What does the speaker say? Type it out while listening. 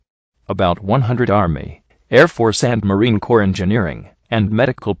About 100 Army, Air Force and Marine Corps engineering and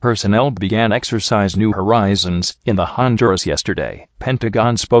medical personnel began exercise New Horizons in the Honduras yesterday,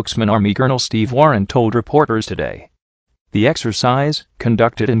 Pentagon spokesman Army Colonel Steve Warren told reporters today. The exercise,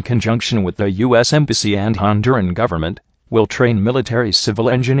 conducted in conjunction with the U.S. Embassy and Honduran government, will train military civil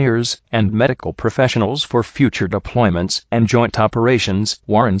engineers and medical professionals for future deployments and joint operations,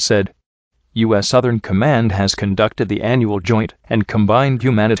 Warren said. U.S. Southern Command has conducted the annual Joint and Combined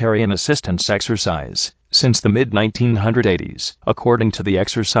Humanitarian Assistance exercise since the mid-1980s, according to the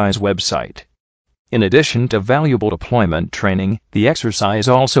exercise website. In addition to valuable deployment training, the exercise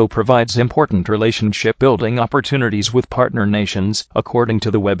also provides important relationship-building opportunities with partner nations, according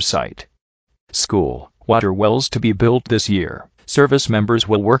to the website. School water wells to be built this year. Service members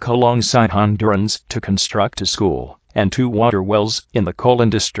will work alongside Hondurans to construct a school and 2 water wells in the Colon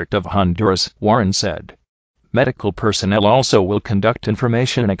district of Honduras, Warren said. Medical personnel also will conduct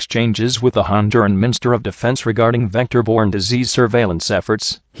information exchanges with the Honduran Minister of Defense regarding vector-borne disease surveillance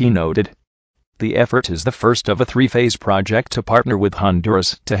efforts, he noted. The effort is the first of a 3-phase project to partner with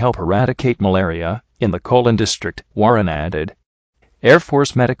Honduras to help eradicate malaria in the Colon district, Warren added. Air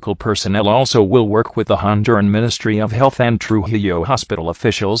Force medical personnel also will work with the Honduran Ministry of Health and Trujillo hospital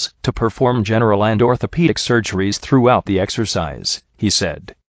officials to perform general and orthopedic surgeries throughout the exercise, he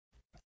said.